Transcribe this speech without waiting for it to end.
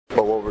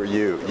what were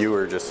you? You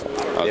were just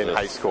in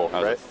high school,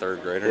 right? I was a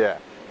third grader. Yeah.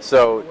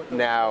 So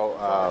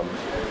now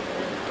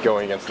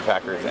going against the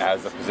Packers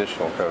as a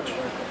positional coach,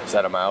 is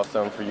that a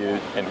milestone for you?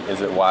 And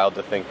is it wild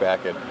to think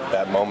back at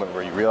that moment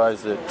where you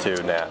realized it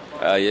to now?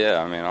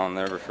 Yeah, I mean, I'll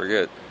never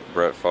forget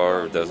Brett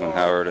Favre, Desmond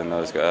Howard, and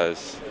those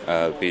guys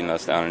beating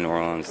us down in New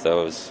Orleans. That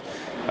was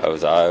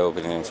an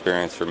eye-opening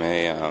experience for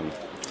me.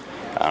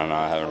 I don't know,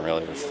 I haven't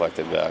really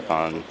reflected back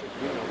on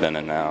then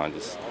and now. I'm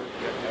just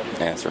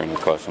answering the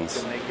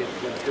questions.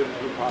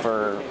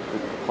 For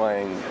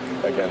playing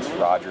against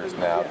Rodgers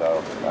now,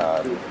 though,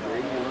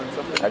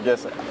 I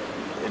guess it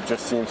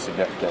just seems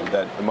significant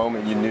that the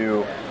moment you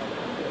knew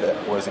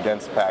that was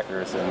against the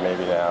Packers, and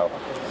maybe now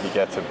you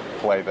get to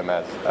play them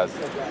as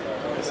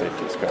the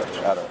safeties coach.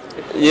 I don't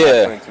know.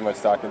 Yeah. Putting too much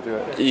stock into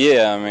it?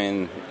 Yeah, I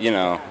mean,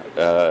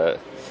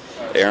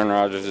 Aaron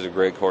Rodgers is a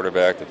great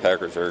quarterback. The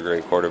Packers are a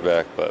great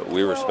quarterback, but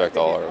we respect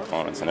all our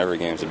opponents, and every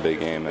game's a big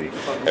game, and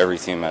every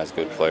team has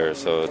good players,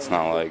 so it's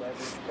not like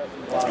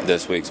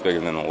this week's bigger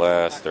than the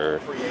last, or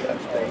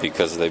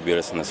because they beat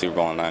us in the Super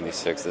Bowl in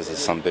 '96, this is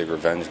some big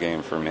revenge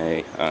game for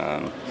me. I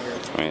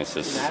mean, it's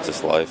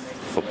just life,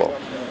 football.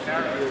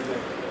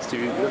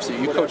 Steve,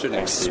 you coach an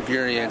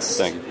experienced,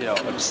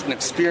 just an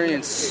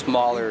experienced,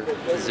 smaller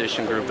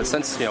position group. But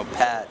since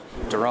Pat,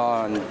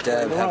 Duran,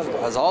 Deb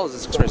has all of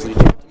this experience, do you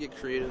have to get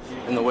creative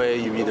in the way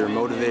you either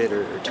motivate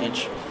or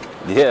teach?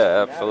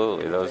 Yeah,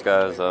 absolutely. Those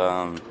guys,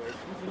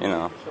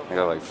 they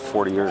got like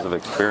 40 years of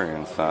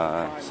experience.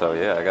 So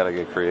yeah, I got to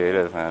get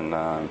creative, and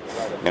I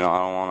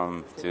don't want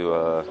them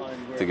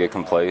to get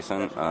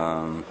complacent.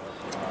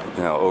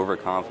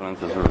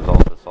 Overconfidence is a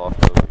result of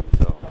soft coaching.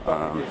 So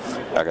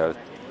I got to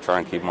try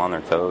and keep them on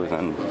their toes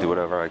and do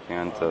whatever I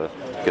can to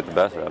get the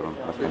best out of them.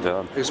 That's my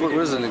job. What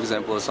is an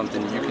example of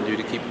something you can do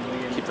to keep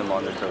them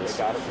on their toes?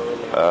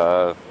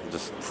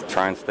 Just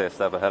try and stay a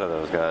step ahead of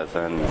those guys,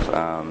 and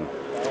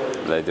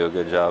they do a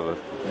good job of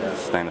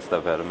staying a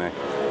step ahead of me.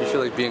 You feel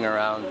like being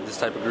around this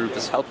type of group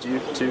has helped you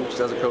too,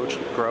 just as a coach,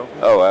 grow?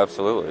 Oh,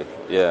 absolutely.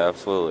 Yeah,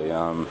 absolutely.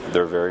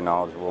 They're very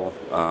knowledgeable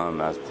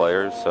as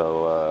players,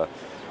 so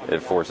it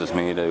forces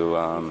me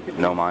to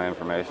know my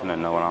information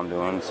and know what I'm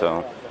doing.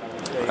 So,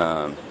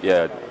 I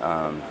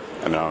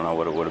don't know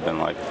what it would have been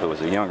like if it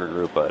was a younger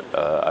group, but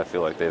I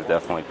feel like they've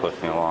definitely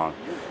pushed me along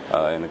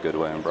in a good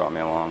way and brought me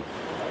along.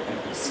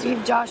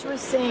 Steve, Josh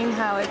was saying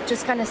how it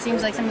just kind of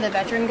seems like some of the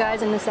veteran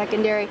guys in the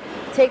secondary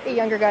take the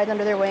younger guys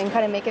under their wing and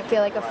kind of make it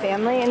feel like a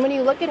family. And when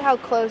you look at how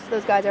close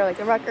those guys are, like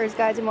the Rutgers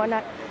guys and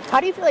whatnot, how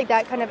do you feel like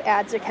that kind of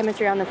adds to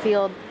chemistry on the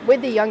field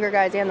with the younger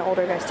guys and the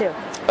older guys too?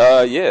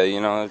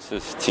 It's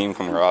just team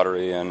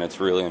camaraderie, and it's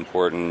really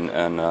important.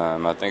 And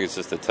I think it's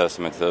just a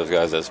testament to those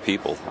guys as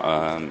people.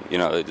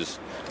 They just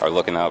are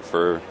looking out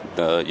for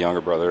the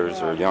younger brothers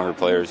or younger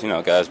players,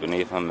 guys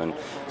beneath them, and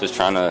just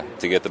trying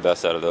to get the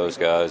best out of those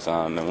guys.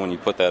 And when you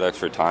put that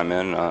extra time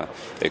in,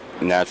 it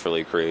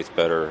naturally creates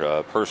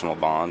better personal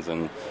bonds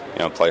and,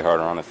 play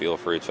harder on the field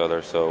for each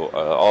other. So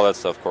all that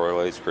stuff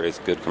correlates, creates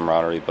good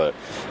camaraderie. But,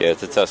 yeah,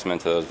 it's a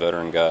testament to those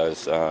veteran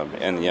guys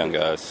and the young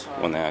guys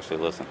when they actually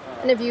listen.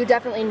 And have you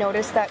definitely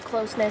noticed that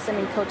closeness?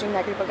 Coaching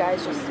that group of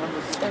guys just...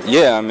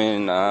 Yeah,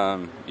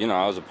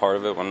 I was a part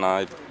of it when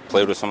I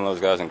played with some of those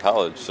guys in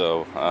college.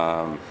 So,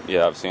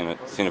 I've seen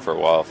it for a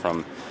while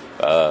from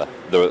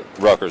the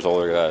Rutgers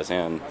older guys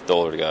and the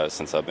older guys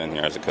since I've been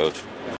here as a coach.